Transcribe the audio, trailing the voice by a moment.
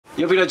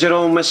Io vi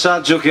leggerò un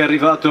messaggio che è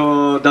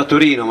arrivato da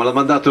Torino, me l'ha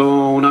mandato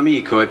un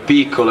amico, è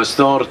piccolo, è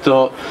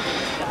storto,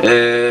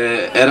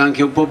 era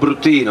anche un po'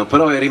 bruttino,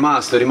 però è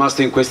rimasto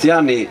in questi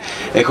anni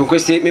e con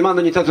questi mi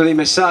manda ogni tanto dei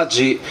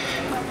messaggi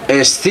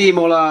e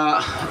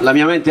stimola la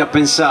mia mente a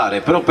pensare,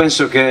 però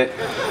penso che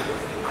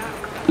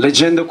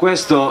leggendo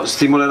questo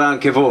stimolerà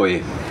anche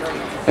voi.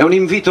 È un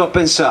invito a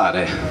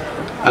pensare,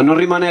 a non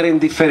rimanere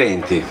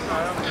indifferenti.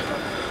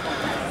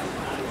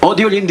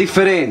 Odio gli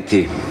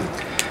indifferenti.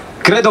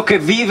 Credo che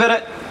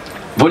vivere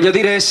voglia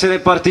dire essere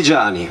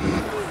partigiani.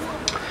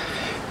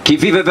 Chi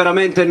vive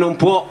veramente non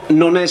può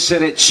non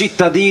essere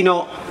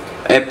cittadino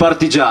e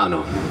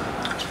partigiano.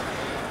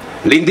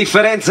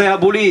 L'indifferenza è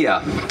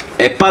abulia,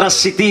 è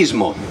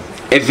parassitismo,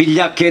 è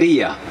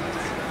vigliaccheria,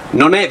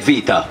 non è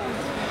vita.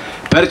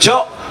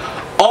 Perciò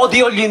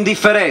odio gli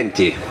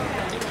indifferenti.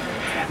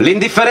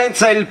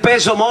 L'indifferenza è il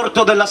peso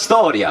morto della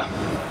storia.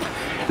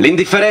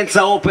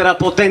 L'indifferenza opera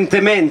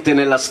potentemente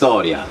nella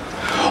storia.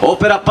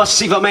 Opera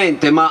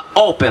passivamente, ma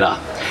opera,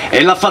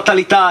 e la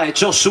fatalità è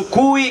ciò su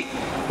cui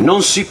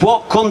non si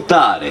può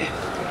contare,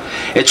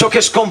 è ciò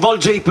che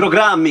sconvolge i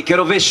programmi, che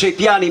rovescia i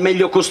piani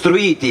meglio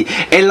costruiti,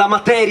 è la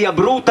materia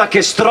bruta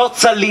che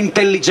strozza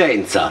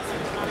l'intelligenza.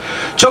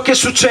 Ciò che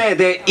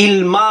succede,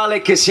 il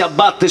male che si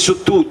abbatte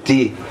su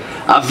tutti,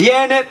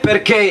 avviene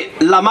perché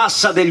la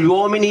massa degli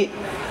uomini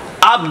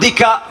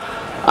abdica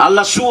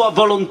alla sua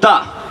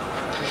volontà,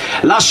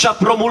 lascia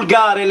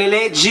promulgare le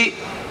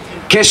leggi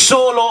che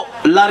solo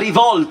la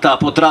rivolta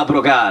potrà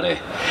abrogare,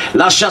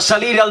 lascia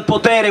salire al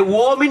potere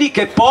uomini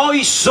che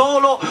poi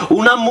solo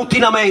un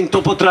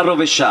ammutinamento potrà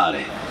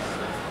rovesciare.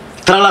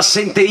 Tra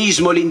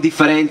l'assenteismo e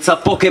l'indifferenza,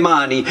 poche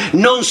mani,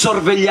 non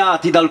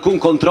sorvegliati da alcun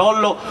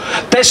controllo,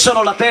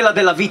 tessono la tela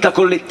della vita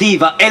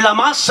collettiva e la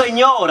massa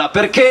ignora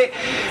perché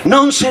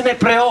non se ne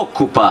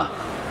preoccupa.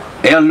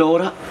 E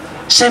allora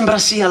sembra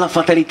sia la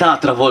fatalità a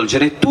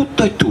travolgere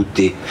tutto e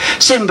tutti.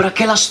 Sembra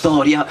che la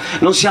storia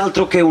non sia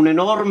altro che un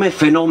enorme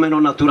fenomeno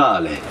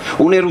naturale,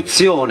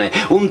 un'eruzione,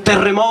 un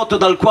terremoto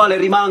dal quale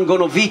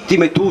rimangono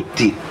vittime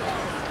tutti.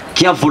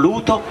 Chi ha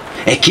voluto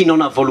e chi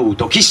non ha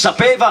voluto, chi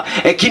sapeva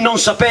e chi non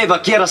sapeva,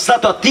 chi era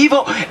stato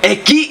attivo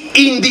e chi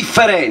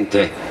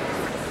indifferente.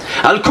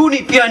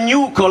 Alcuni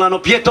piagnucolano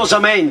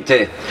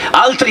pietosamente,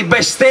 altri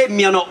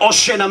bestemmiano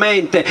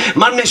oscenamente,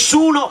 ma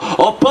nessuno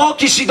o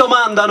pochi si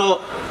domandano: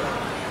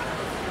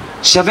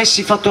 se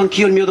avessi fatto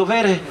anch'io il mio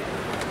dovere,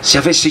 se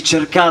avessi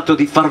cercato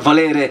di far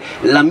valere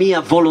la mia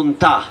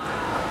volontà,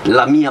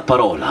 la mia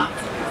parola,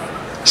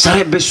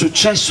 sarebbe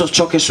successo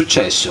ciò che è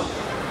successo.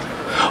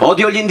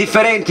 Odio gli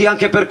indifferenti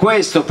anche per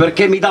questo,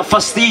 perché mi dà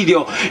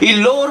fastidio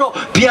il loro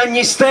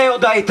piagnisteo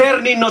da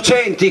eterni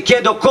innocenti.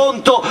 Chiedo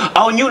conto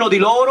a ognuno di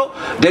loro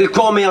del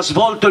come ha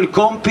svolto il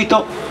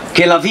compito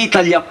che la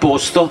vita gli ha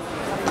posto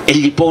e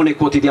gli pone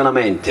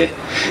quotidianamente,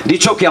 di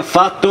ciò che ha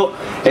fatto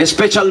e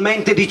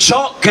specialmente di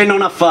ciò che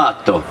non ha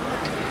fatto.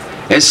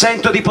 E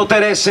sento di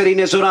poter essere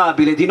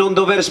inesorabile, di non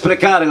dover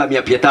sprecare la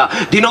mia pietà,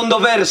 di non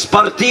dover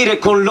spartire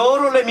con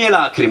loro le mie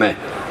lacrime.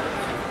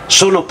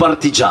 Sono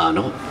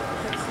partigiano,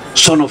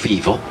 sono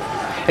vivo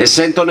e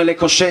sento nelle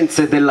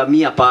coscienze della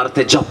mia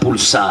parte già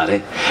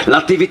pulsare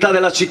l'attività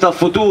della città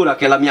futura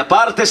che la mia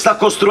parte sta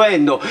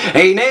costruendo,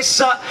 e in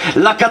essa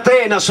la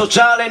catena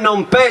sociale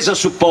non pesa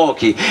su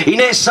pochi, in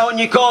essa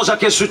ogni cosa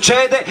che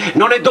succede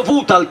non è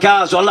dovuta al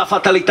caso, alla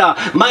fatalità,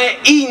 ma è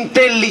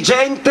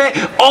intelligente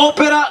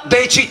opera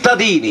dei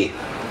cittadini.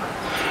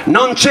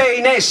 Non c'è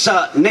in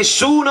essa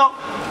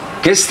nessuno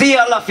che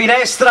stia alla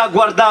finestra a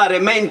guardare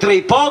mentre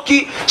i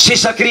pochi si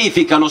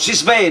sacrificano, si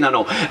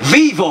svenano.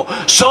 Vivo,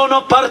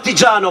 sono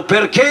partigiano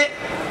perché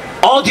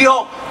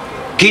odio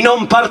chi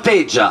non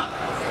parteggia,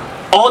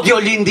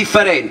 odio gli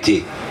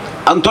indifferenti.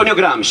 Antonio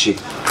Gramsci.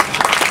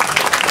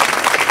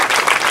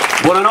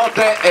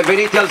 Buonanotte e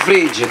venite al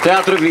Fringe,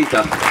 teatro e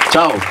vita.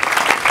 Ciao.